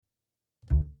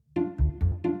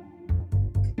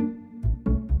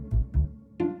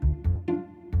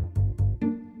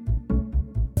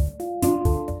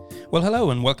Well,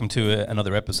 hello and welcome to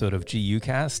another episode of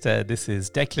GUcast. This is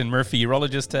Declan Murphy,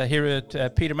 urologist here at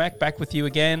Petermac, back with you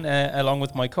again, along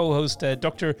with my co-host,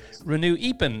 Dr. Renu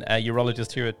Eapen,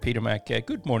 urologist here at Petermac.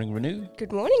 Good morning, Renu.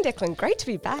 Good morning, Declan. Great to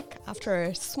be back after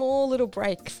a small little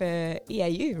break for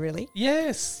EAU, really.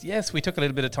 Yes. We took a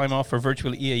little bit of time off for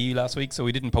virtual EAU last week, so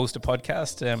we didn't post a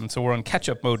podcast. So we're on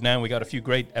catch-up mode now. We got a few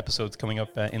great episodes coming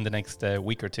up in the next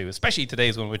week or two, especially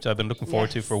today's one, which I've been looking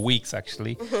forward to for weeks,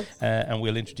 actually. And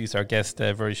we'll introduce our guest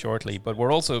very shortly. But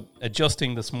we're also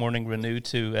adjusting this morning, Renu,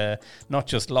 to not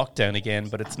just lockdown again,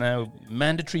 but it's now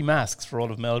mandatory masks for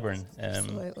all of Melbourne.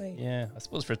 Absolutely. Yeah, I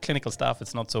suppose for clinical staff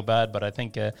it's not so bad, but I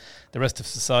think the rest of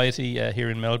society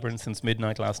here in Melbourne since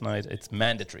midnight last night, it's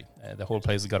mandatory. The whole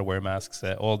place has got to wear masks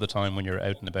all the time when you're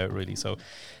out and about, really. So,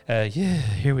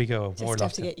 here we go. Just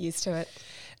have to get used to it.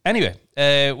 Anyway,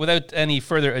 without any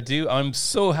further ado, I'm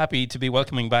so happy to be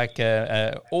welcoming back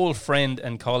old friend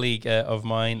and colleague of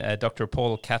mine, Dr.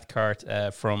 Paul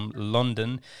Cathcart from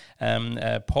London.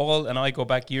 Paul and I go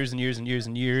back years and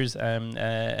years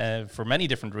for many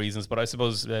different reasons, but I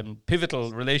suppose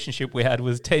pivotal relationship we had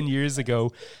was 10 years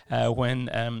ago when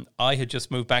I had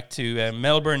just moved back to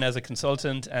Melbourne as a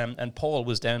consultant, and Paul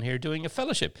was down here doing a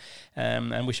fellowship.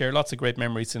 And we share lots of great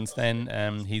memories since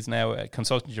then. He's now a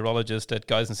consultant urologist at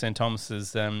Guy's and St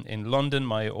Thomas's in London,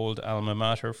 my old alma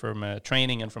mater, from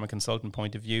training and from a consultant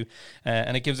point of view.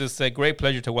 And it gives us a great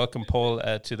pleasure to welcome Paul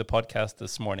to the podcast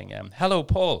this morning. Hello,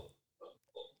 Paul.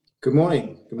 Good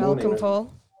morning. Welcome,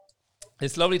 Paul.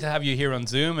 It's lovely to have you here on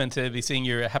Zoom and to be seeing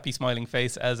your happy, smiling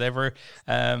face as ever.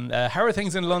 How are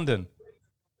things in London?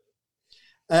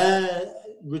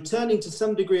 Returning to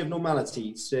some degree of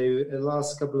normality. So the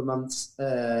last couple of months,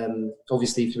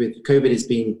 obviously with COVID, it's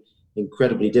been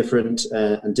incredibly different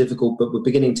and difficult, but we're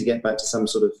beginning to get back to some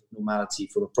sort of normality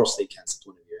from a prostate cancer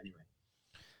point of view anyway.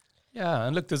 Yeah,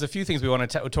 and look, there's a few things we want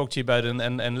to talk to you about,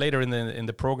 and later in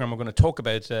the program, we're going to talk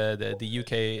about the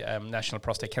UK National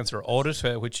Prostate Cancer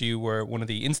Audit, which you were one of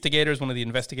the instigators, one of the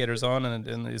investigators on,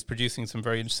 and is producing some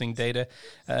very interesting data.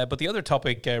 But the other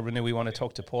topic, Renu, we want to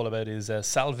talk to Paul about is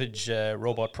salvage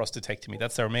robot prostatectomy.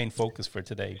 That's our main focus for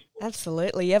today.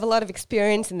 Absolutely. You have a lot of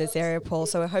experience in this area, Paul,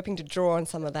 so we're hoping to draw on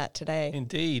some of that today.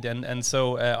 Indeed. And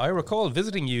so I recall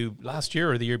visiting you last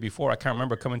year or the year before. I can't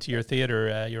remember, coming to your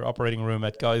theatre, your operating room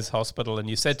at Guy's Hospital, and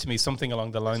you said to me something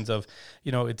along the lines of,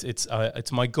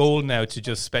 it's my goal now to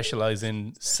just specialize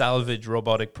in salvage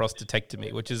robotic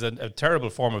prostatectomy, which is a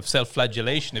terrible form of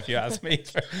self-flagellation, if you ask me,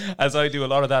 as I do a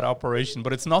lot of that operation.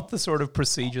 But it's not the sort of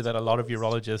procedure that a lot of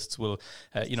urologists will,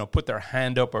 put their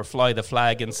hand up or fly the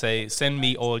flag and say, send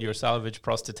me all your salvage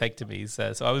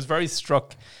prostatectomies. So I was very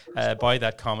struck by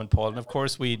that comment, Paul. And of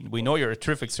course, we know you're a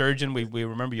terrific surgeon. We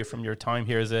remember you from your time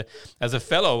here as a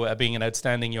fellow, being an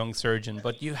outstanding young surgeon.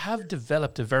 But you have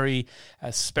developed a very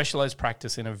specialized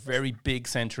practice in a very big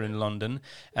centre in London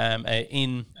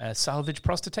in salvage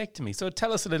prostatectomy. So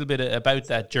tell us a little bit about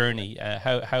that journey,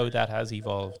 how that has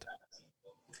evolved.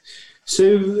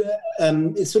 So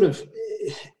it's sort of,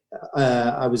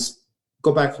 I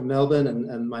got back from Melbourne,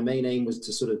 and my main aim was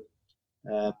to sort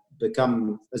of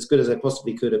become as good as I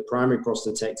possibly could at primary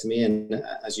prostatectomy. And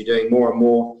as you're doing more and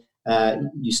more,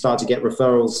 you start to get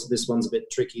referrals. This one's a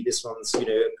bit tricky. This one's, a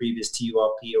previous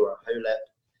TURP or a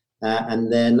HoLEP.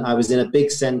 And then I was in a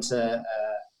big center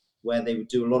where they would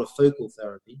do a lot of focal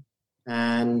therapy.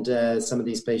 And some of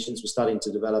these patients were starting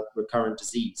to develop recurrent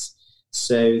disease.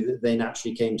 So they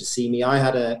naturally came to see me. I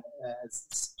had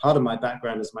as part of my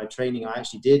background as my training, I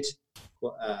actually did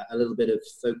a little bit of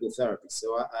focal therapy.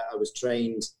 So I was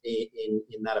trained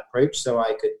in that approach, so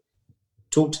I could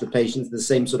talk to the patients the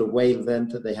same sort of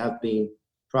wavelength that they have been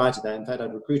prior to that. In fact,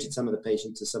 I'd recruited some of the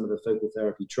patients to some of the focal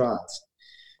therapy trials.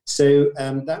 So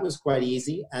that was quite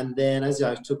easy. And then as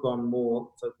I took on more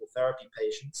focal therapy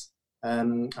patients,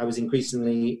 I was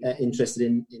increasingly interested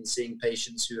in seeing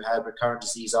patients who had recurrent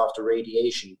disease after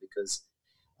radiation, because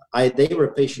they were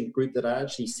a patient group that I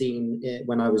actually seen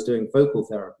when I was doing focal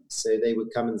therapy. So they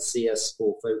would come and see us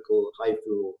for focal,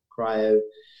 HIFU, or cryo.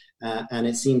 And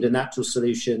it seemed a natural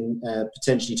solution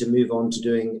potentially to move on to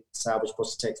doing salvage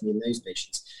prostatectomy in those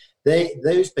patients.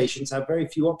 Those patients have very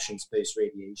few options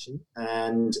post-radiation,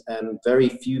 and very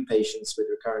few patients with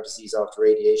recurrent disease after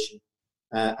radiation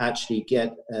actually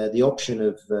get the option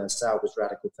of salvage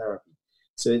radical therapy.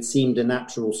 So it seemed a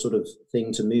natural sort of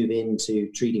thing to move into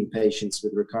treating patients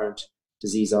with recurrent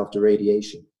disease after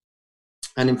radiation.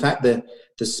 And in fact, the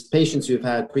patients who have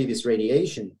had previous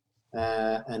radiation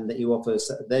and that you offer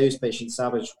those patients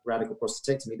salvage radical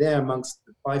prostatectomy, they're amongst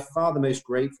by far the most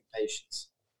grateful patients,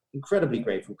 incredibly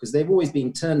grateful, because they've always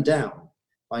been turned down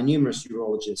by numerous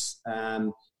urologists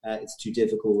it's too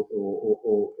difficult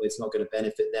or it's not going to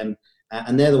benefit them.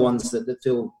 And they're the ones that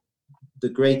feel the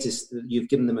greatest, you've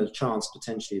given them a chance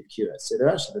potentially of cure. So they're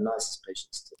actually the nicest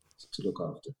patients to look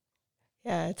after.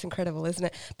 Yeah, it's incredible, isn't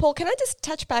it? Paul, can I just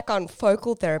touch back on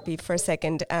focal therapy for a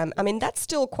second? I mean, that's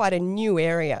still quite a new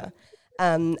area.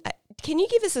 Can you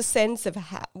give us a sense of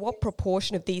what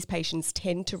proportion of these patients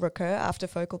tend to recur after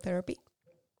focal therapy?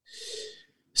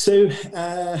 So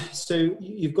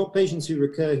you've got patients who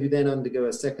recur who then undergo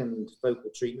a second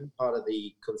focal treatment. Part of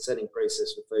the consenting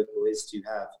process for focal is to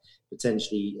have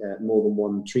potentially more than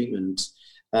one treatment.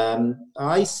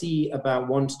 I see about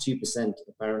 1 to 2%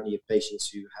 apparently of patients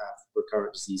who have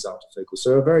recurrent disease after focal.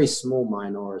 So a very small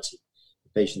minority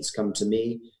of patients come to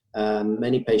me.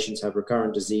 Many patients have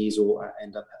recurrent disease or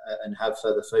end up and have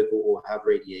further focal or have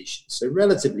radiation. So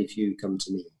relatively few come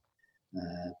to me.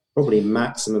 Probably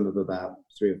maximum of about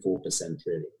 3 or 4%,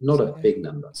 really. Not a big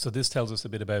number. So this tells us a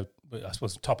bit about, I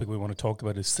suppose, the topic we want to talk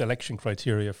about is selection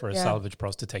criteria for a salvage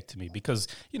prostatectomy. Because,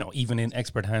 even in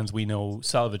expert hands, we know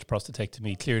salvage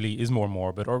prostatectomy clearly is more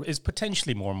morbid or is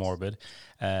potentially more morbid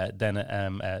than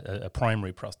a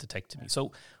primary prostatectomy.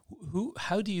 So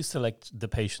how do you select the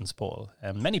patients, Paul?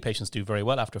 Many patients do very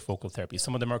well after focal therapy.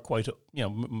 Some of them are quite,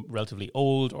 relatively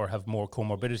old or have more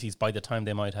comorbidities by the time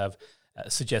they might have a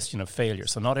suggestion of failure.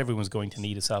 So not everyone's going to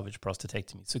need a salvage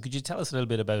prostatectomy. So could you tell us a little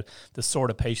bit about the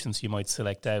sort of patients you might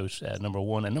select out, number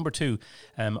one? And number two,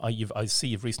 I see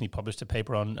you've recently published a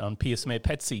paper on PSMA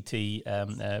PET-CT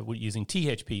using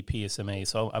THP PSMA.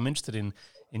 So I'm interested in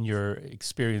your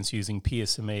experience using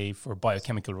PSMA for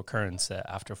biochemical recurrence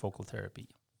after focal therapy.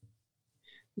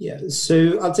 Yeah,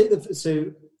 so I'll take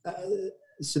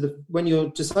when you're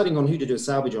deciding on who to do a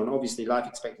salvage on, obviously life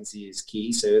expectancy is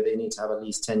key. So they need to have at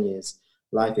least 10 years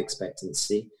life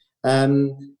expectancy.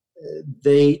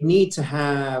 They need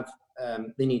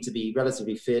to be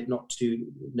relatively fit, no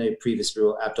previous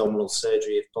real abdominal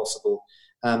surgery if possible.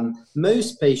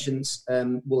 Most patients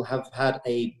will have had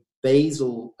a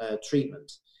basal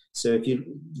treatment. So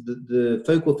the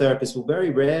focal therapist will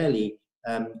very rarely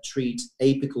treat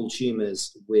apical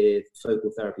tumors with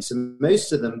focal therapy. So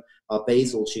most of them are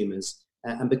basal tumors.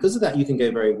 And because of that, you can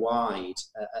go very wide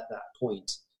at that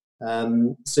point.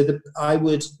 I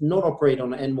would not operate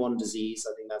on N1 disease.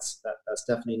 I think that's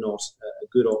definitely not a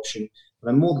good option. But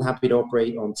I'm more than happy to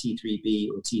operate on T3B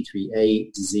or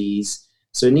T3A disease.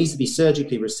 So it needs to be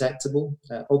surgically resectable.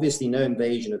 Obviously, no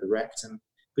invasion of the rectum,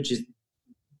 which is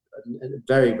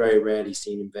very, very rarely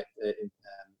seen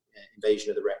invasion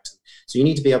of the rectum. So you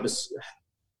need to be able to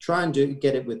try and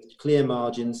get it with clear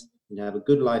margins, have a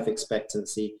good life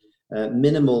expectancy,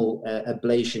 minimal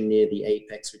ablation near the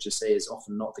apex, which I say is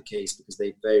often not the case because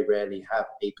they very rarely have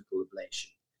apical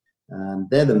ablation.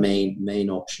 They're the main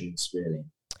options, really.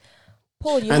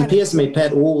 Paul, and PSMA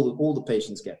PET, all the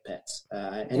patients get PETs.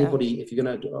 Anybody, if you're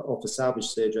going to offer salvage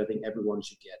surgery, I think everyone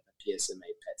should get a PSMA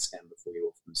PET scan before you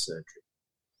offer them surgery.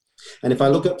 And if I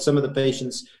look at some of the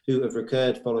patients who have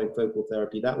recurred following focal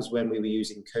therapy, that was when we were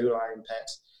using choline PET,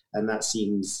 and that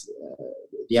seems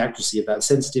the accuracy of that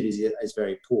sensitivity is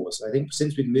very poor. So I think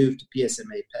since we've moved to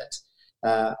PSMA PET,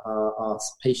 our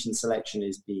patient selection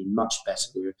is being much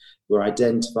better. We're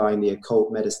identifying the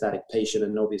occult metastatic patient,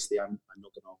 and obviously I'm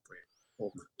not going to operate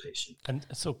on that patient. And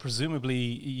so presumably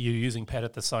you're using PET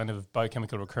at the sign of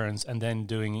biochemical recurrence, and then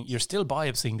you're still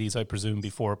biopsying these, I presume,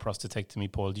 before a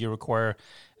prostatectomy, Paul. Do you require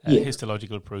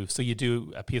histological proof? So you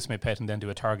do a PSMA PET and then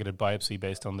do a targeted biopsy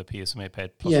based on the PSMA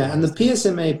PET. And the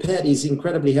PSMA PET is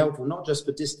incredibly helpful, not just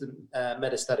for distant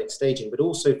metastatic staging, but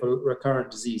also for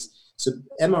recurrent disease. So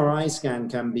MRI scan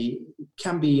can be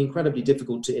incredibly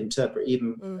difficult to interpret,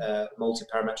 even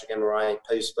multiparametric MRI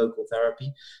post-focal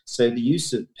therapy. So the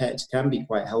use of PET can be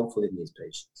quite helpful in these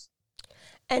patients.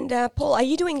 And Paul, are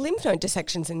you doing lymph node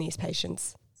dissections in these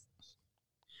patients?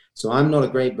 So I'm not a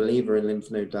great believer in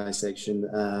lymph node dissection.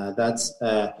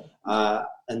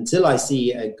 Until I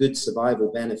see a good survival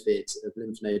benefit of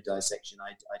lymph node dissection,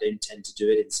 I don't tend to do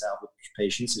it in salvage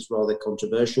patients. It's rather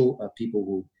controversial. People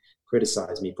will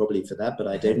criticize me probably for that, but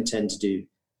I don't tend to do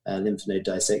lymph node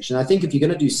dissection. I think if you're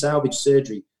going to do salvage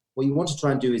surgery, what you want to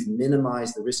try and do is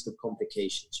minimize the risk of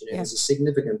complications. There's a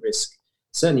significant risk,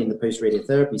 certainly in the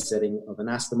post-radiotherapy setting, of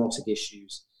anastomotic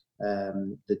issues.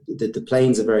 The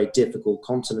planes are very difficult.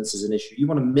 Continence is an issue. You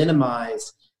want to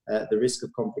minimize the risk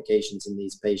of complications in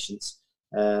these patients.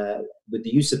 With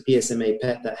the use of PSMA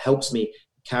PET, that helps me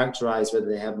characterize whether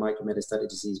they have micrometastatic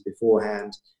disease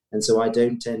beforehand. And so I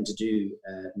don't tend to do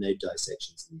node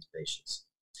dissections in these patients.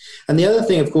 And the other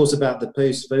thing, of course, about the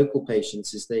post-focal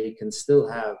patients is they can still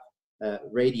have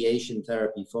radiation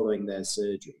therapy following their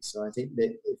surgery. So I think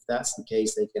that if that's the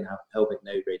case, they can have pelvic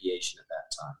node radiation at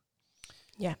that time.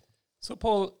 Yeah. So,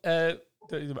 Paul, a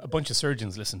bunch of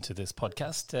surgeons listen to this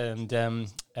podcast, and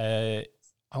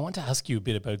I want to ask you a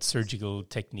bit about surgical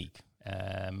technique.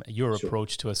 Your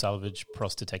approach to a salvage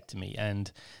prostatectomy,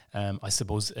 and I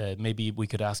suppose maybe we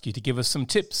could ask you to give us some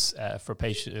tips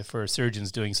for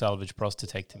surgeons doing salvage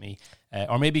prostatectomy,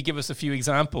 or maybe give us a few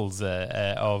examples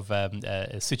of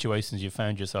situations you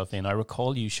found yourself in. I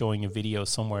recall you showing a video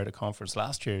somewhere at a conference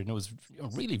last year, and it was a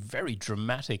really very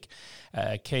dramatic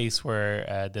case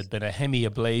where there'd been a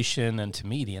hemi-ablation, and to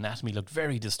me the anatomy looked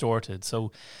very distorted.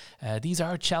 So these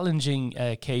are challenging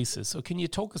cases. So can you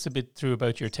talk us a bit through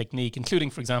about your technique, including,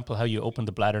 for example, how you open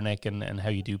the bladder neck and how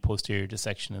you do posterior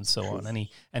dissection and so on?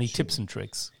 Any tips and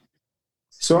tricks?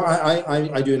 So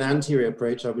I do an anterior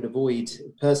approach. I would avoid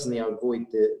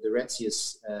the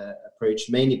Retzius approach,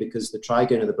 mainly because the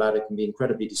trigone of the bladder can be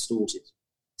incredibly distorted.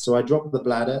 So I drop the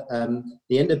bladder.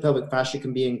 The endopelvic fascia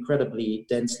can be incredibly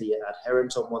densely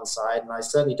adherent on one side, and I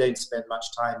certainly don't spend much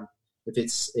time. If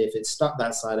it's stuck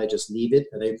that side, I just leave it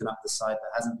and open up the side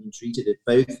that hasn't been treated. If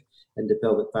both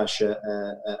endopelvic fascia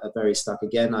are very stuck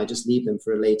again, I just leave them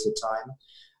for a later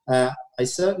time. I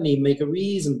certainly make a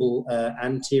reasonable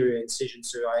anterior incision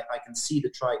so I can see the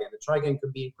trigone. The trigone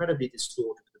can be incredibly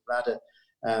distorted with the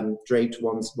bladder draped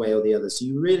one way or the other. So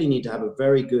you really need to have a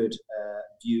very good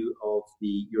view of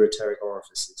the ureteric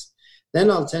orifices.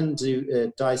 Then I'll tend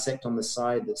to dissect on the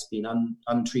side that's been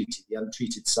untreated, the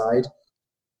untreated side,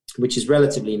 which is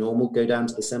relatively normal. Go down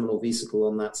to the seminal vesicle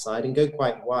on that side and go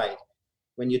quite wide.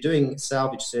 When you're doing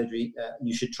salvage surgery,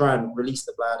 you should try and release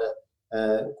the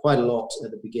bladder quite a lot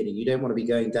at the beginning. You don't want to be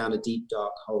going down a deep,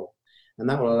 dark hole. And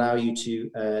that will allow you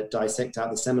to dissect out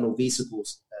the seminal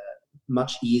vesicles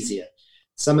much easier.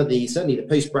 Certainly the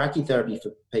post-brachytherapy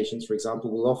for patients, for example,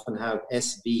 will often have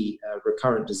SV,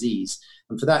 recurrent disease.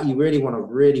 And for that, you really want a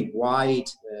really wide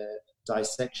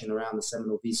dissection around the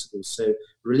seminal vesicles. So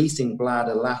releasing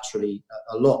bladder laterally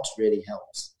a lot really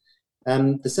helps.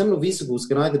 The seminal vesicles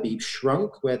can either be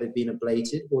shrunk where they've been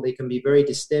ablated, or they can be very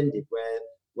distended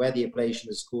where the ablation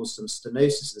has caused some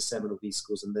stenosis of the seminal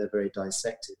vesicles and they're very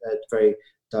very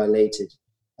dilated.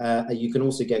 You can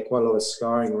also get quite a lot of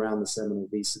scarring around the seminal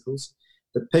vesicles.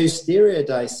 The posterior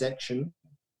dissection,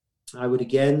 I would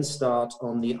again start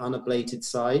on the unablated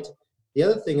side. The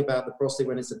other thing about the prostate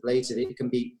when it's ablated, it can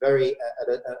be very at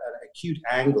an acute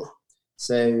angle.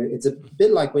 So it's a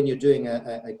bit like when you're doing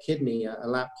a kidney, a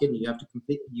lap kidney, you have to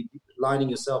you lining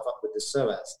yourself up with the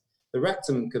psoas. The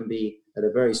rectum can be at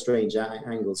a very strange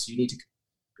angle, so you need to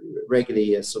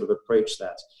regularly sort of approach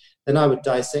that. Then I would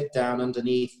dissect down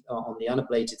underneath on the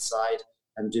unablated side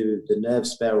and do the nerve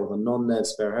spare or the non-nerve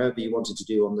spare, however you wanted to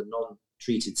do on the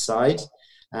non-treated side.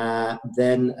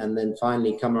 Then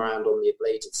finally come around on the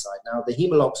ablated side. Now, the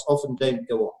Hem-o-loks often don't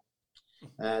go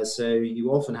on. So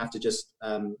you often have to just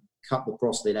cut the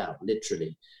prostate out,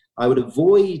 literally. I would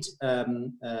avoid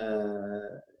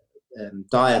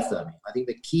diathermy. I think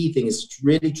the key thing is to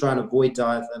really try and avoid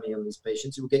diathermy on these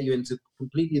patients. It will get you into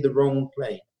completely the wrong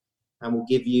plane and will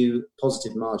give you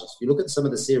positive margins. If you look at some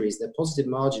of the series, their positive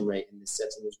margin rate in this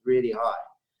setting is really high.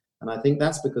 And I think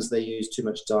that's because they use too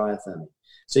much diathermy.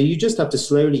 So you just have to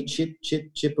slowly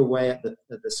chip away at the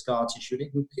scar tissue.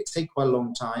 It can take quite a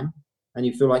long time, and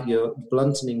you feel like you're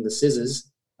blunting the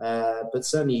scissors, but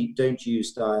certainly don't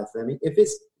use diathermy. If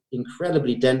it's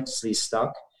incredibly densely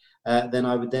stuck, then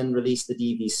I would then release the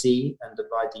DVC and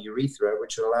divide the urethra,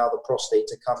 which will allow the prostate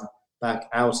to come back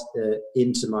out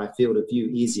into my field of view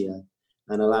easier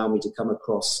and allow me to come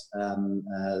across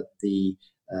the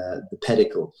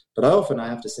pedicle. But I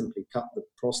have to simply cut the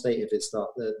prostate if it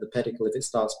starts, the pedicle, if it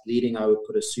starts bleeding, I would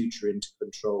put a suture into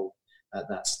control at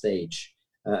that stage.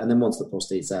 And then once the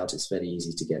prostate's out, it's very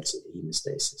easy to get to the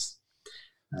hemostasis.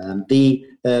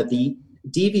 The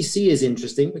DVC is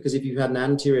interesting because if you've had an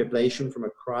anterior ablation from a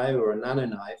cryo or a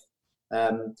nanoknife,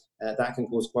 that can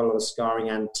cause quite a lot of scarring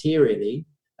anteriorly,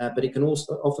 but it can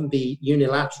also often be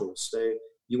unilateral. So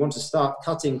you want to start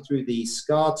cutting through the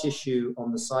scar tissue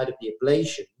on the side of the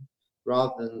ablation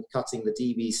rather than cutting the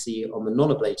DVC on the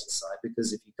non-ablated side,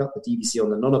 because if you cut the DVC on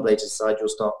the non-ablated side, you'll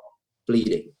start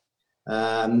bleeding.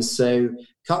 So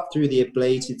cut through the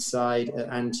ablated side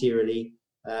anteriorly,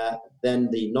 then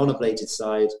the non-ablated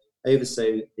side,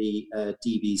 oversew the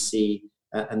DVC,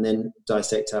 and then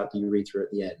dissect out the urethra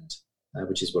at the end,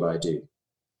 which is what I do.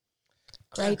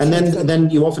 Great. And then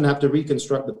you often have to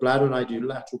reconstruct the bladder, and I do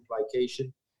lateral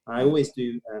plication. I always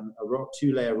do a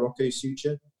two-layer Rocco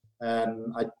suture.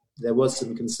 There was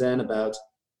some concern about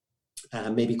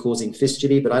maybe causing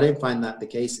fistulae, but I don't find that the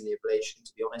case in the ablation,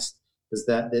 to be honest. was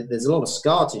that there's a lot of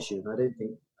scar tissue, and I don't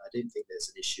think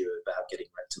there's an issue about getting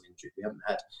rectal injury. We haven't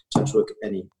had, touch wood,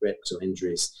 any rectal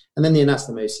injuries. And then the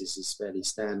anastomosis is fairly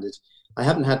standard. I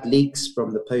haven't had leaks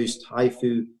from the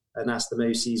post-HIFU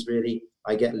anastomoses, really.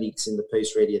 I get leaks in the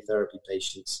post-radiotherapy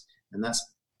patients, and that's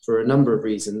for a number of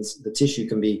reasons. The tissue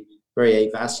can be very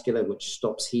avascular, which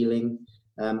stops healing.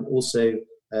 Also,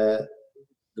 the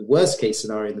worst case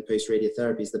scenario in the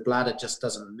post-radiotherapy is the bladder just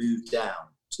doesn't move down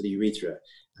to the urethra,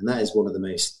 and that is one of the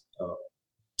most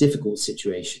difficult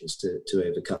situations to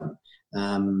overcome.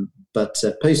 But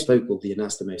post-focal, the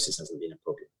anastomosis hasn't been a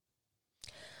problem.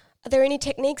 Are there any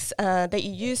techniques that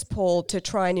you use, Paul, to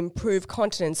try and improve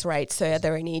continence rates? So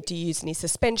do you use any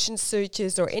suspension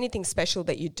sutures or anything special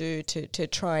that you do to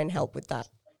try and help with that?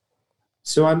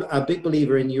 So I'm a big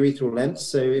believer in urethral length.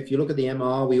 So if you look at the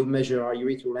MR, we measure our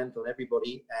urethral length on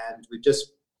everybody, and we've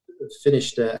just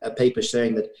finished a paper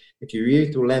showing that if your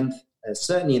urethral length,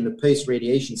 certainly in the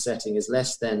post-radiation setting, is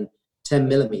less than 10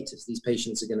 millimeters, these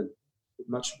patients are going to be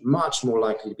much more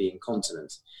likely to be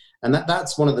incontinent. And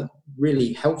that's one of the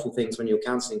really helpful things when you're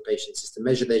counseling patients, is to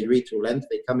measure their urethral length.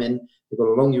 They come in, they've got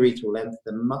a long urethral length,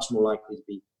 they're much more likely to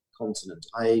be continent.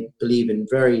 I believe in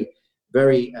very,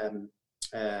 very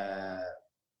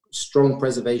strong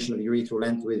preservation of urethral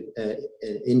length with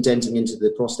indenting into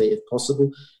the prostate if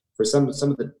possible. For some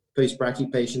of the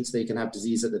post-brachy patients, they can have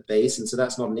disease at the base, and so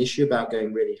that's not an issue about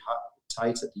going really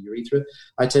tight at the urethra.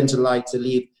 I tend to like to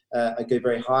leave, go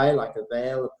very high, like a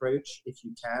veil approach, if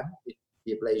you can, if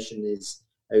the ablation is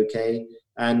okay.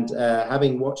 And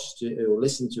having watched or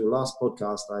listened to your last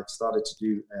podcast, I've started to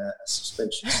do a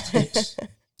suspension stitch.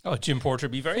 Oh, Jim Porter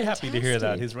would be very happy to hear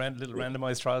that. His little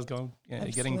randomised trials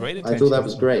getting great attention. I thought that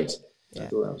was great. Yeah. I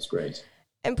thought that was great.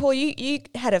 And Paul, you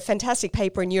had a fantastic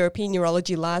paper in European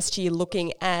Urology last year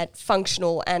looking at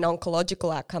functional and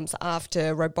oncological outcomes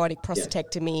after robotic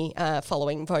prostatectomy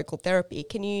following vocal therapy.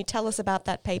 Can you tell us about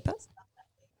that paper?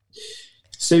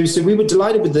 So we were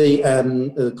delighted with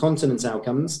the continence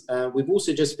outcomes. We've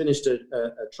also just finished a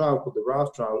trial called the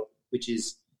RAFT trial, which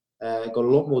is got a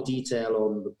lot more detail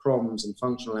on the PROMs and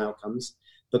functional outcomes.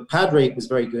 But pad rate was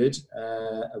very good.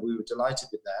 We were delighted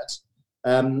with that.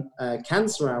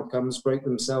 Cancer outcomes broke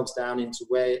themselves down into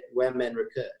where men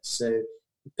recur. So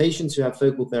patients who have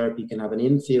focal therapy can have an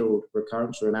in-field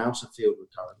recurrence or an out-of-field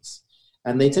recurrence.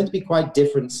 And they tend to be quite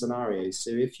different scenarios. So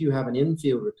if you have an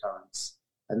in-field recurrence,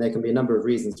 and there can be a number of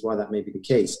reasons why that may be the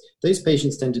case, those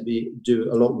patients tend to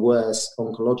do a lot worse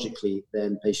oncologically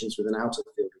than patients with an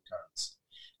out-of-field recurrence.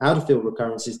 Out-of-field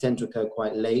recurrences tend to occur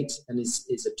quite late and is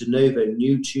a de novo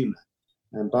new tumor.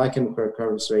 And biochemical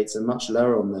recurrence rates are much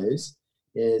lower on those.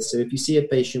 So if you see a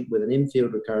patient with an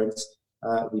in-field recurrence,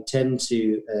 we tend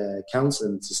to counsel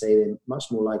them to say they're much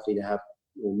more likely to have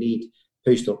or need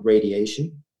post-op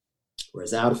radiation,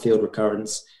 whereas out-of-field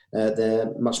recurrence,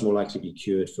 they're much more likely to be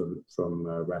cured from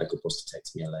radical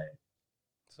prostatectomy alone.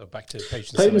 So back to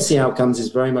patient potency outcomes is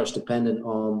very much dependent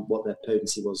on what their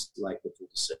potency was like before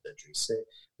the surgery. So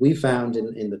we found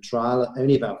in the trial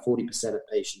only about 40% of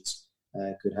patients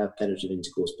could have penetrative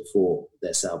intercourse before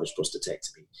their salvage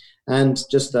prostatectomy, and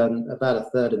just about a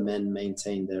third of men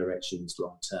maintained their erections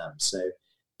long term. So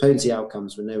potency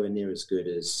outcomes were nowhere near as good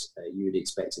as you would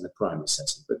expect in the primary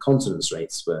setting, but continence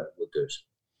rates were good.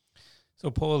 So,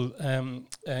 Paul,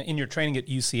 in your training at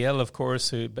UCL, of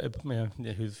course,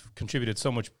 who've contributed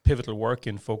so much pivotal work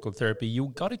in focal therapy, you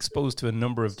got exposed to a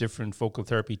number of different focal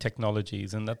therapy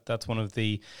technologies, and that's one of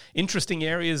the interesting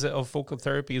areas of focal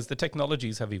therapy is the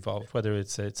technologies have evolved, whether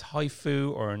it's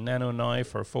HIFU or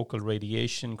NanoKnife or focal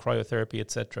radiation, cryotherapy,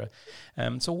 etc.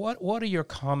 So, what are your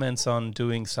comments on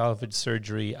doing salvage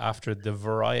surgery after the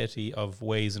variety of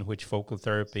ways in which focal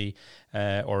therapy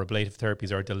or ablative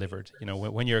therapies are delivered? You know,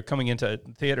 when you're coming into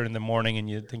theatre in the morning and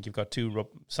you think you've got two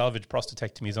salvage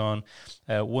prostatectomies on,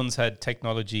 one's had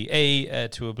technology A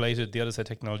to ablate it, the other's had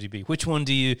technology B. Which one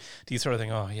do you sort of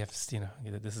think, oh, yes,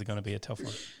 this is going to be a tough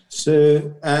one?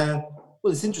 So,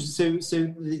 well, it's interesting.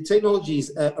 So the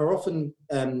technologies are often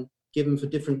given for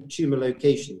different tumor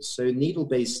locations. So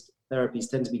needle-based therapies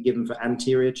tend to be given for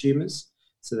anterior tumors.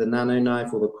 So the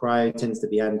NanoKnife or the cryo tends to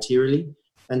be anteriorly.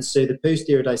 And so the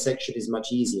posterior dissection is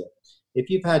much easier. If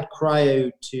you've had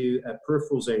cryo to a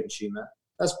peripheral zone tumor,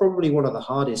 that's probably one of the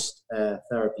hardest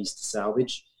therapies to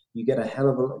salvage. You get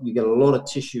a lot of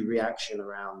tissue reaction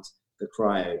around the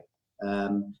cryo.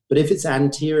 But if it's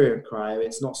anterior cryo,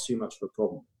 it's not so much of a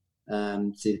problem.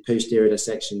 The posterior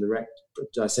dissection, the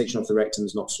dissection of the rectum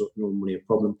is not normally a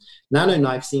problem.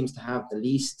 NanoKnife seems to have the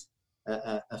least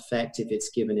effect if it's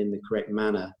given in the correct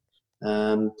manner.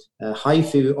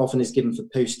 HIFU often is given for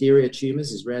posterior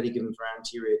tumors, is rarely given for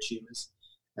anterior tumors.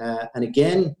 And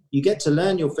again, you get to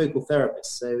learn your focal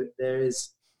therapist. So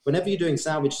whenever you're doing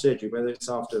salvage surgery, whether it's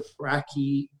after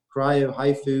brachy, cryo,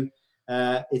 HIFU,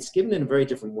 it's given in a very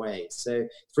different way. So,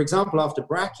 for example, after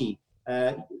brachy,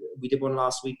 we did one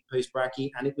last week post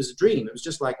brachy, and it was a dream. It was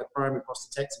just like a primary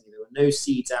prostatectomy. There were no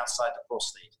seeds outside the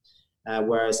prostate,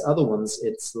 whereas other ones,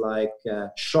 it's like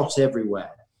shot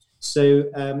everywhere.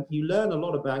 So you learn a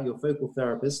lot about your focal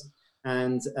therapist,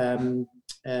 and some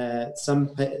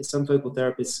focal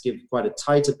therapists give quite a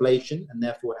tight ablation, and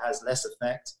therefore it has less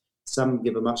effect. Some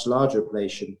give a much larger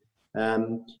ablation,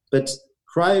 but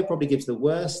cryo probably gives the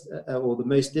worst or the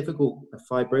most difficult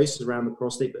fibrosis around the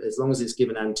prostate, but as long as it's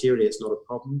given anteriorly, it's not a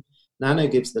problem. Nano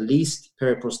gives the least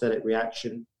periprostatic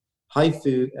reaction.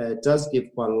 HIFU does give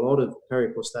quite a lot of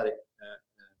periprostatic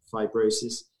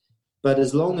fibrosis, but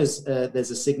as long as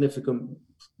there's a significant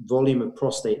volume of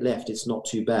prostate left, it's not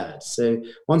too bad. So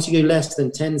once you go less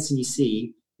than 10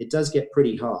 cc, it does get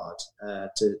pretty hard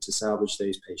to salvage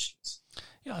those patients.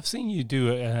 Yeah, I've seen you do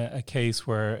a case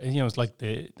where, it's like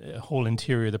the whole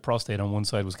interior of the prostate on one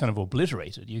side was kind of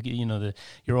obliterated.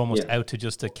 You're almost out to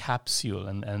just a capsule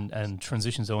and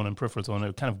transition zone and peripheral zone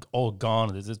are kind of all gone.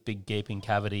 There's this big gaping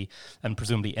cavity and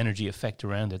presumably energy effect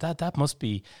around it. That must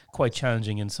be quite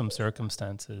challenging in some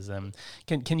circumstances.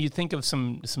 Can you think of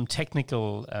some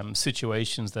technical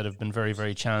situations that have been very,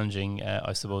 very challenging,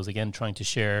 I suppose, again, trying to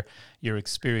share your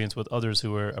experience with others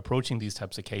who are approaching these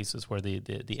types of cases where the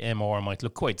MR might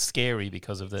look quite scary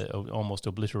because of the almost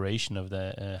obliteration of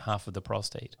the half of the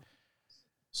prostate?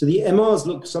 So the MRs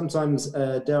look sometimes,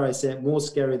 dare I say it, more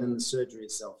scary than the surgery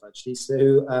itself, actually. So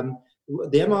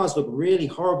the MRs look really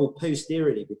horrible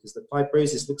posteriorly because the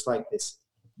fibrosis looks like this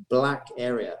black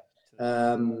area,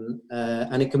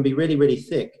 and it can be really, really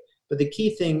thick. But the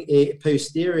key thing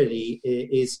posteriorly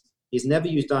is never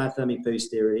use diathermy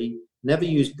posteriorly, never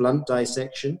use blunt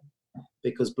dissection,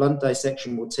 because blunt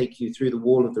dissection will take you through the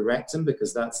wall of the rectum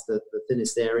because that's the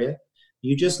thinnest area.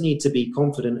 You just need to be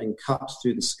confident and cut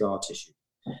through the scar tissue.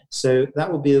 So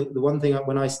that would be the one thing.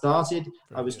 When I started,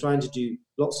 I was trying to do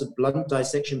lots of blunt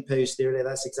dissection posteriorly.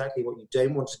 That's exactly what you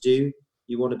don't want to do.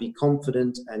 You want to be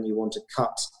confident and you want to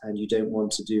cut, and you don't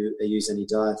want to use any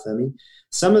diathermy.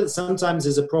 Sometimes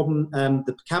there's a problem.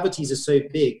 The cavities are so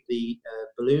big, the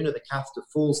balloon or the catheter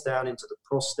falls down into the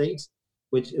prostate,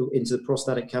 into the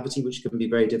prostatic cavity, which can be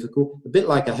very difficult. A bit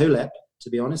like a HoLEP, to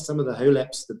be honest. Some of the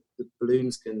HoLEPs, the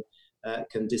balloons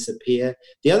can disappear.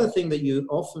 The other thing that you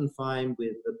often find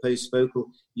with the postfocal,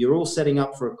 you're all setting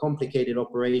up for a complicated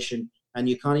operation and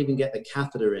you can't even get the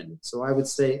catheter in. So I would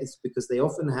say it's because they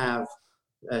often have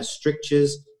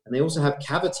strictures, and they also have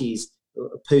cavities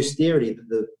posteriorly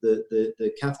that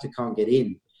the catheter can't get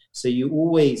in. So you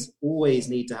always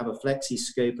need to have a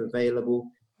flexi-scope available.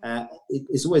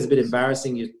 It's always a bit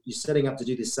embarrassing. You're setting up to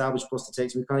do this salvage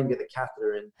prostatectomy. We can't even get the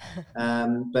catheter in.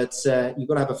 But you've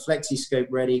got to have a flexi-scope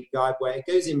ready, guide where it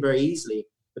goes in very easily.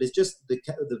 But it's just the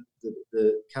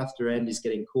catheter end is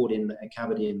getting caught in a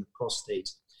cavity in the prostate.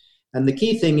 And the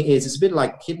key thing is, it's a bit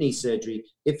like kidney surgery.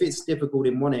 If it's difficult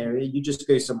in one area, you just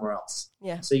go somewhere else.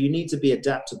 Yeah. So you need to be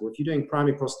adaptable. If you're doing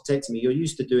primary prostatectomy, you're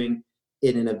used to doing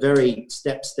it in a very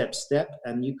step,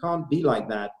 and you can't be like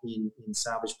that in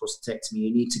salvage prostatectomy.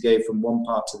 You need to go from one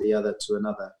part to the other to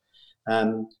another.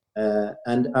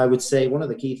 And I would say one of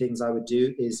the key things I would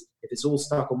do is, if it's all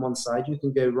stuck on one side, you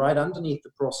can go right underneath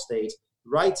the prostate,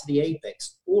 right to the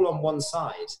apex, all on one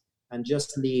side, and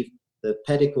just leave the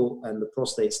pedicle and the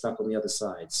prostate stuck on the other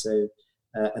side. So,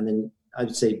 and then I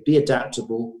would say be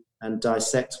adaptable and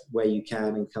dissect where you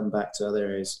can and come back to other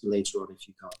areas later on if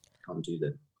you can't do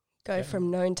them. Go from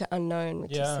known to unknown.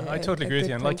 Which is I totally agree with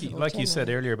you. And like you said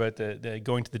earlier about the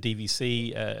going to the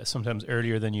DVC sometimes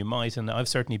earlier than you might, and I've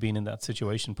certainly been in that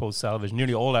situation post-salvage.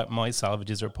 Nearly all my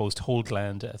salvages are post-whole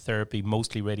gland therapy,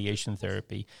 mostly radiation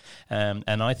therapy.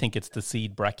 And I think it's the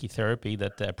seed brachytherapy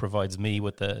that provides me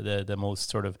with the most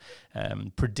sort of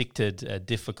predicted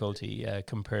difficulty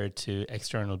compared to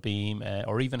external beam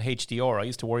or even HDR. I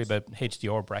used to worry about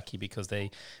HDR brachy because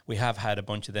we have had a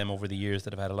bunch of them over the years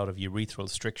that have had a lot of urethral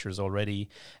strictures already,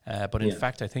 but in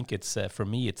fact I think it's for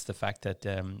me it's the fact that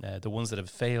the ones that have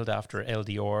failed after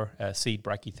LDR seed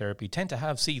brachytherapy tend to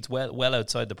have seeds well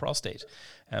outside the prostate,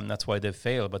 and that's why they've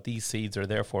failed. But these seeds are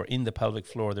therefore in the pelvic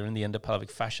floor, they're in the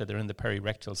endopelvic fascia, they're in the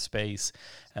perirectal space,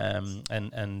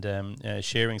 and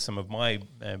sharing some of my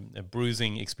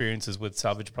bruising experiences with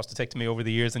salvage prostatectomy over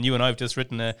the years, and you and I have just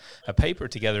written a paper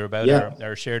together about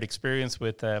our shared experience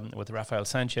with Rafael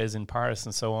Sanchez in Paris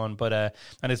and so on, but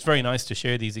and it's very nice to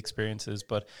share these experiences,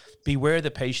 but beware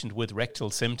the patient with rectal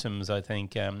symptoms, I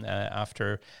think,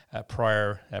 after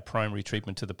prior primary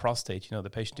treatment to the prostate. The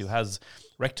patient who has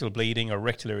rectal bleeding or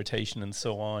rectal irritation and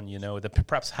so on, that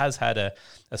perhaps has had a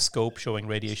scope showing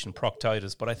radiation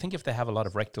proctitis, but I think if they have a lot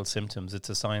of rectal symptoms, it's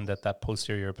a sign that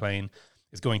posterior plane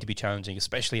is going to be challenging,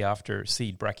 especially after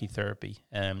seed brachytherapy.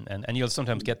 And you'll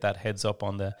sometimes get that heads up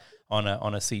on a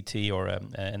CT or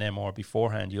an MR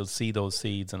beforehand. You'll see those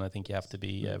seeds, and I think you have to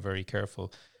be very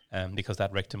careful because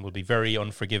that rectum will be very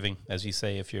unforgiving, as you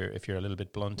say, if you're a little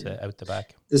bit blunt out the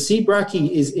back. The seed brachy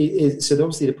is so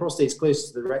obviously the prostate's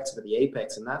closest to the rectum at the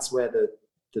apex, and that's where the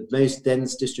most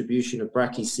dense distribution of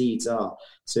brachy seeds are.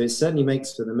 So it certainly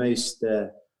makes for the most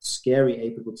scary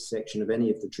apical dissection of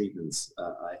any of the treatments,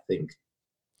 I think.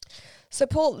 So,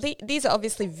 Paul, these are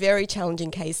obviously very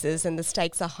challenging cases and the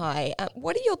stakes are high.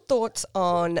 What are your thoughts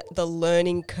on the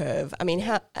learning curve? I mean,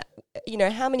 how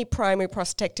many primary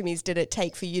prostatectomies did it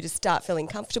take for you to start feeling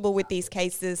comfortable with these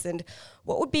cases? And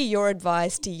what would be your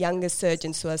advice to younger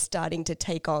surgeons who are starting to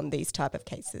take on these type of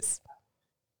cases?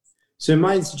 So in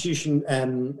my institution,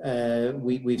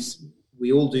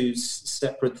 we all do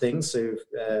separate things. So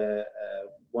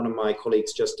one of my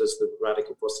colleagues just does the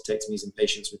radical prostatectomies in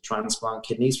patients with transplant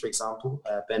kidneys, for example,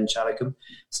 Ben Chalicum.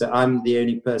 So I'm the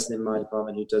only person in my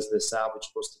department who does the salvage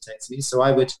prostatectomy. So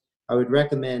I would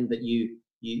recommend that you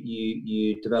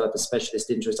develop a specialist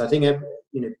interest. I think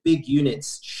big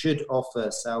units should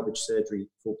offer salvage surgery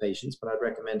for patients, but I'd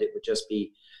recommend it would just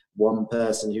be one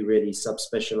person who really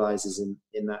subspecializes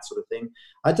in that sort of thing.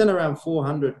 I'd done around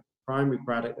 400 primary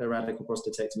radical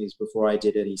prostatectomies before I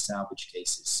did any salvage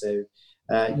cases. So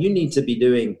you need to be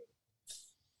doing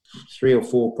 3 or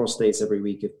 4 prostates every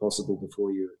week if possible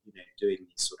before you're doing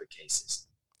these sort of cases.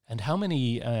 And how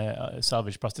many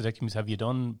salvage prostatectomies have you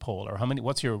done, Paul? Or how many?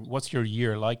 What's your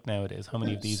year like nowadays? How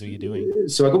many of these are you doing?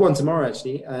 So I got one tomorrow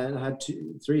actually, and I had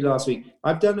 3 last week.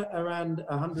 I've done around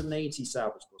 180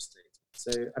 salvage prostates.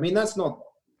 So I mean that's not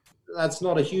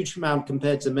a huge amount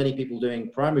compared to many people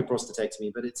doing primary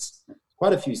prostatectomy, but it's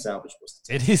quite a few salvage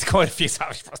prostatectomies. It is quite a few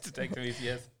salvage prostatectomies,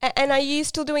 yes. And are you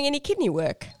still doing any kidney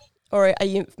work? Or are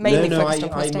you mainly focused on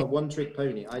prostate? I'm a one-trick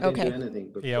pony. I don't do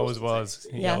anything but He always was.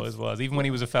 Even when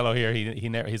he was a fellow here,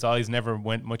 his eyes never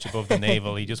went much above the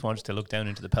navel. He just wanted to look down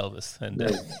into the pelvis. And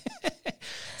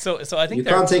so I think you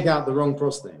can't take out the wrong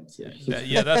prostates.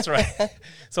 Yeah, that's right.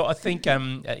 So I think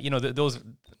those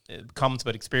comments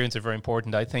about experience are very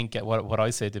important. I think what I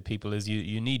say to people is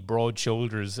you need broad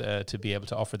shoulders to be able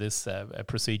to offer this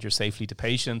procedure safely to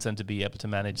patients and to be able to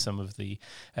manage some of the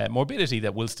morbidity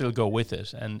that will still go with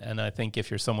it. And I think if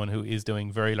you're someone who is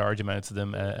doing very large amounts of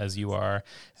them as you are,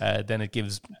 then it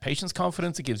gives patients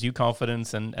confidence, it gives you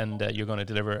confidence, and you're going to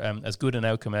deliver as good an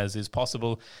outcome as is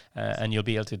possible, and you'll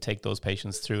be able to take those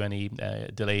patients through any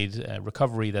delayed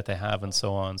recovery that they have and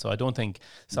so on. So I don't think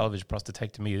salvage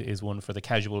prostatectomy is one for the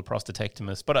casual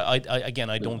prostatectomist, but I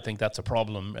don't think that's a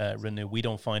problem, Renu. We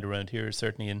don't find around here,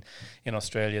 certainly in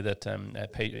Australia,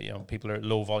 that people are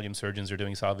low volume surgeons are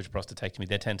doing salvage prostatectomy.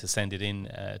 They tend to send it in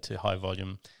to high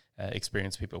volume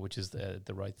experienced people, which is the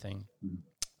right thing.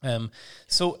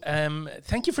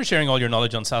 Thank you for sharing all your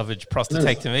knowledge on salvage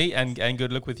prostatectomy, and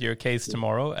good luck with your case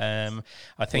tomorrow.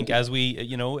 I think as we,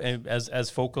 as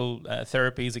focal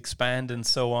therapies expand and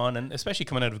so on, and especially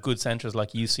coming out of good centres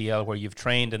like UCL where you've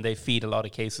trained and they feed a lot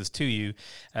of cases to you,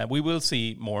 we will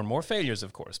see more and more failures,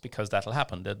 of course, because that'll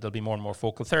happen. There'll be more and more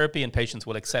focal therapy, and patients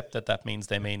will accept that means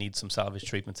they may need some salvage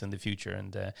treatments in the future.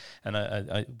 And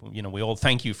we all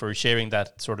thank you for sharing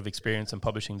that sort of experience and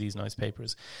publishing these nice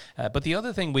papers. But the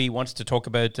other thing we wanted to talk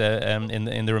about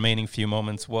in the remaining few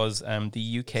moments was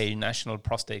the UK National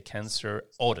Prostate Cancer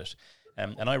Audit.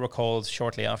 And I recall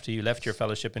shortly after you left your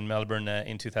fellowship in Melbourne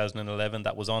in 2011,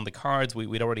 that was on the cards.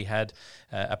 We'd already had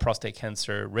a prostate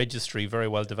cancer registry very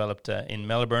well developed in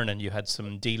Melbourne, and you had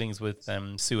some dealings with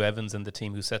Sue Evans and the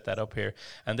team who set that up here.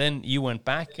 And then you went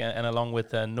back and along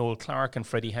with Noel Clark and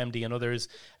Freddie Hemdy and others,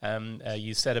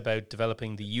 you set about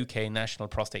developing the UK National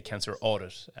Prostate Cancer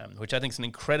Audit, which I think is an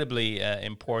incredibly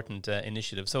important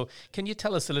initiative. So can you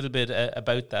tell us a little bit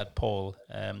about that, Paul,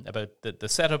 about the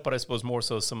setup, but I suppose more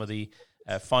so some of the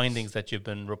findings that you've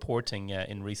been reporting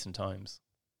in recent times?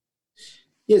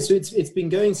 Yeah, so it's been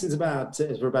going for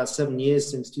about 7 years,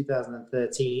 since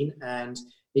 2013, and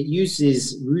it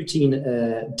uses routine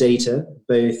data,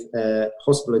 both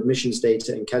hospital admissions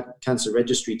data and cancer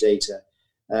registry data,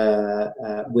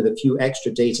 with a few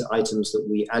extra data items that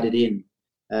we added into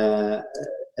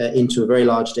a very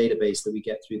large database that we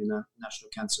get through the National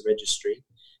Cancer Registry.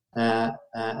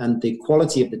 And the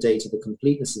quality of the data, the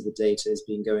completeness of the data has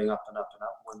been going up and up and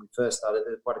up. When we first started,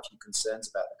 there were quite a few concerns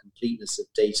about the completeness of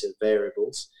data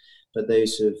variables, but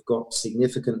those have got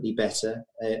significantly better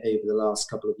over the last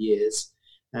couple of years.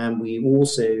 And we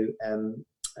also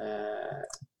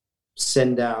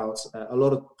send out a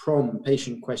lot of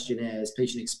patient questionnaires,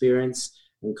 patient experience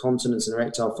and continence and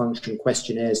erectile function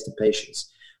questionnaires to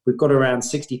patients. We've got around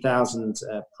 60,000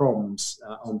 PROMs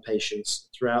on patients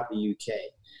throughout the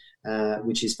UK,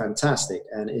 which is fantastic.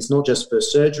 And it's not just for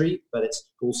surgery, but it's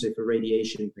also for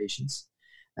radiation patients.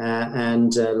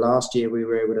 And last year we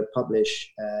were able to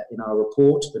publish in our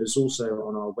report, but it's also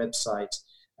on our website,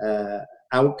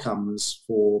 outcomes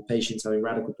for patients having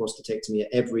radical prostatectomy at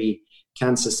every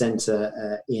cancer centre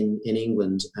in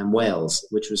England and Wales,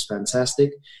 which was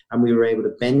fantastic. And we were able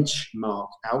to benchmark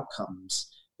outcomes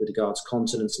with regards to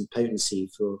continence and potency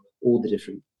for all the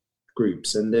different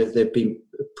groups. And they've been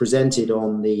presented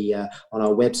on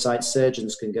our website.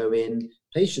 Surgeons can go in,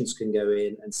 patients can go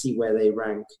in and see where they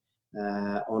rank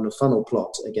on a funnel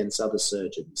plot against other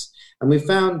surgeons. And we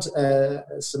found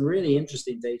some really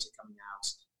interesting data coming out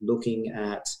looking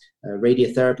at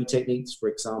radiotherapy techniques, for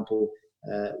example,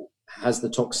 has the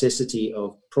toxicity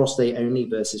of prostate only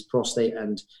versus prostate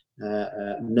and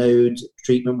node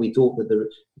treatment. We thought that the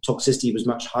toxicity was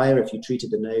much higher if you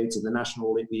treated the nodes. In the national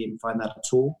audit, we didn't find that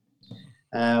at all.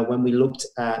 When we looked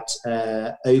at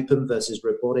open versus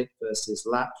robotic versus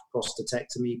lap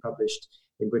prostatectomy published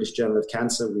in British Journal of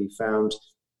Cancer, we found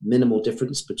minimal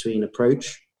difference between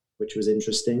approach, which was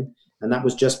interesting. And that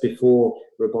was just before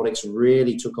robotics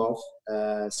really took off.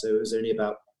 So it was only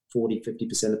about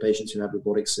 40-50% of patients who had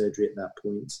robotic surgery at that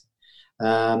point.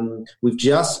 We've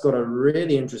just got a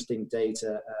really interesting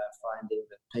data finding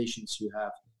that patients who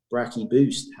have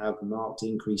BrachyBoost have marked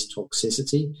increased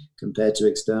toxicity compared to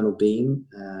external beam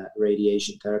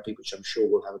radiation therapy, which I'm sure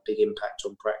will have a big impact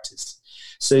on practice.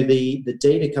 So the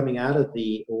data coming out of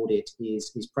the audit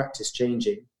is practice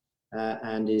changing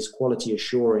and is quality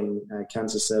assuring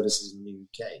cancer services in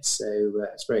the UK. So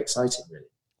it's very exciting, really.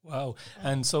 Wow.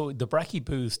 And so the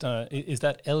BrachyBoost, is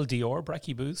that LDR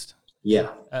BrachyBoost?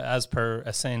 Yeah. As per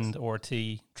Ascend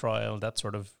RT trial, that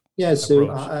sort of Yeah, so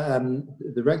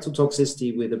the rectal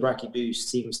toxicity with the BrachyBoost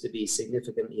seems to be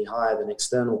significantly higher than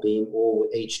external beam or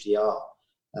HDR,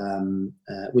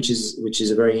 which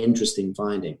is a very interesting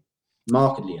finding,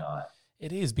 markedly higher.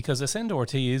 It is, because Ascend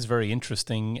RT is very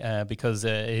interesting because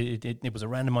it was a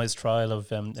randomized trial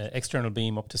of external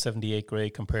beam up to 78 gray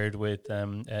compared with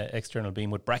external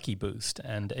beam with BrachyBoost,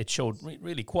 and it showed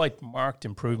really quite marked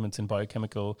improvements in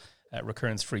biochemical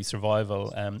recurrence-free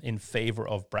survival in favor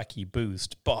of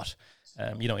BrachyBoost. But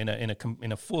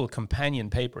in a full companion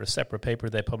paper, a separate paper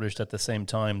they published at the same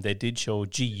time, they did show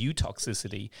GU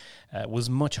toxicity was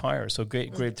much higher. So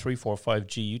grade 3, 4, 5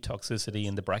 GU toxicity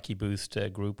in the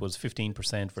BrachyBoost group was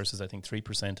 15% versus I think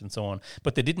 3% and so on.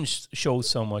 But they didn't show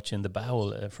so much in the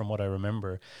bowel, from what I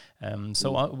remember.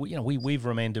 We've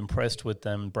remained impressed with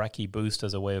BrachyBoost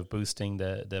as a way of boosting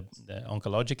the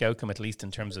oncologic outcome, at least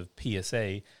in terms of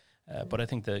PSA. But I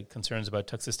think the concerns about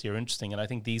toxicity are interesting, and I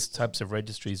think these types of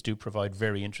registries do provide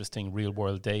very interesting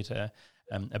real-world data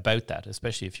about that,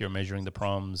 especially if you're measuring the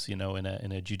PROMs, in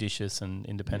a judicious and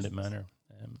independent manner.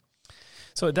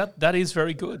 So that is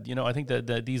very good. I think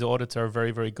that these audits are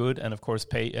very, very good, and of course,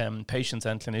 patients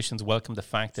and clinicians welcome the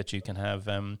fact that you can have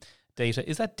data.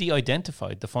 Is that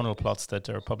de-identified, the funnel plots that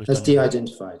are published? That's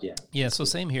de-identified, yeah. Yeah, so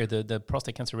same here. The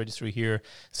Prostate Cancer Registry here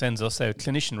sends us out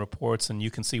clinician reports, and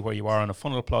you can see where you are on a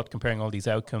funnel plot comparing all these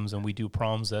outcomes, and we do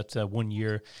PROMs at 1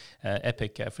 year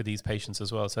epic for these patients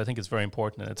as well. So I think it's very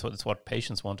important, and it's what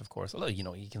patients want, of course. Although,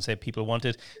 you can say people want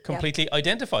it completely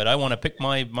identified. I want to pick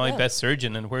my best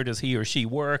surgeon, and where does he or she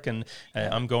work, and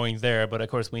I'm going there. But of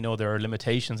course, we know there are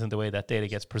limitations in the way that data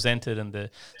gets presented and the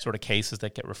sort of cases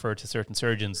that get referred to certain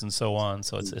surgeons and so on.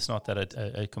 So it's not that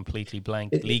a completely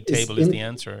blank league table is the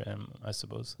answer, I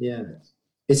suppose. Yeah.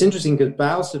 It's interesting because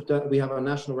BAUS we have our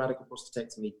National Radical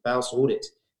Prostatectomy BAUS audit,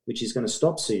 which is going to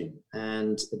stop soon.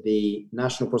 And the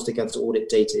National Prostate Cancer audit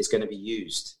data is going to be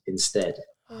used instead.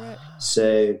 All right.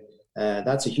 So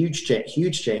that's a huge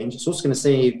change. It's also going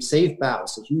to save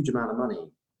BAUS a huge amount of money.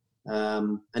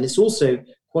 And it's also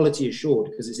quality assured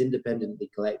because it's independently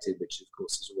collected, which of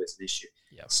course is always an issue.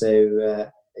 Yeah. So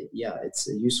it's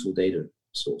a useful data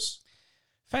source.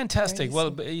 Fantastic.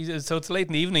 Well, so it's late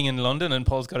in the evening in London, and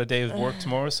Paul's got a day of work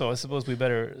tomorrow, so I suppose we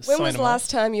better sign When was the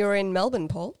last time you were in Melbourne,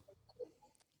 Paul?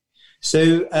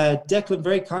 So Declan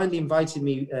very kindly invited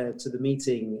me to the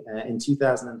meeting in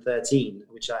 2013,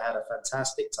 which I had a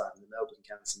fantastic time, the Melbourne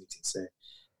Cancer meeting. So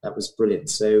that was brilliant.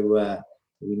 So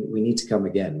we need to come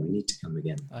again. We need to come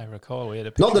again. I recall we had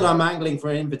a picture. Not that I'm angling for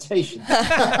an invitation.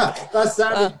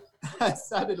 that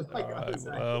sounded like I was.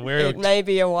 It may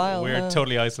be a while. We're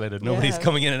totally isolated. Nobody's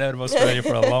coming in and out of Australia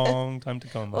for a long time to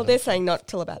come. Well, they're saying not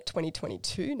till about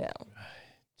 2022 now.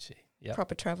 Gee, yeah.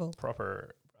 Proper travel.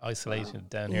 Proper isolated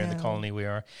down here in the colony we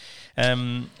are.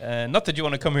 Not that you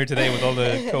want to come here today with all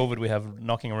the COVID we have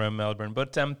knocking around Melbourne,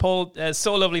 but Paul,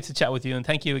 so lovely to chat with you, and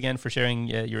thank you again for sharing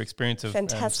your experience of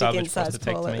fantastic insights,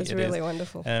 Paul. It was really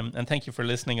wonderful. And thank you for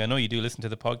listening. I know you do listen to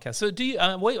the podcast. So do you?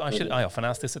 I often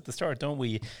ask this at the start, don't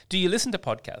we? Do you listen to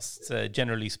podcasts,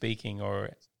 generally speaking,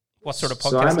 or what sort of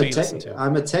podcasts do you listen to?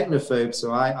 I'm a technophobe,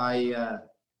 so I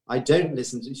don't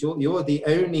listen to. You're the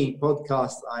only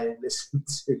podcast I listen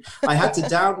to. I had to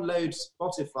download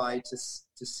Spotify to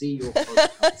see your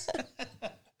podcast.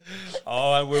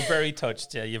 Oh, we're very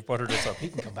touched. Yeah, you've buttered us up. He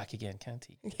can come back again, can't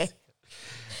he? Yeah.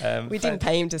 We didn't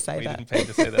pay him to say that. We didn't pay him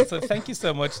to say that. So thank you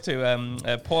so much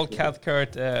to Paul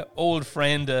Cathcart, old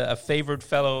friend, a favoured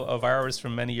fellow of ours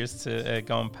from many years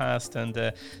gone past,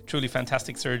 and truly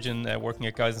fantastic surgeon working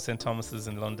at Guy's and St Thomas's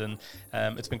in London.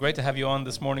 It's been great to have you on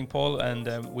this morning, Paul,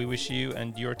 and we wish you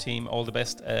and your team all the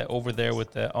best over there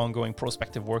with the ongoing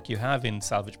prospective work you have in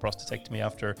salvage prostatectomy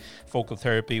after focal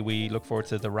therapy. We look forward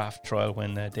to the RAFT trial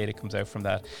when data comes out from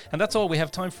that. And that's all we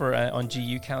have time for on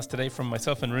GUcast today from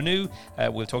myself and Renew.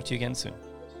 We'll talk to you again soon.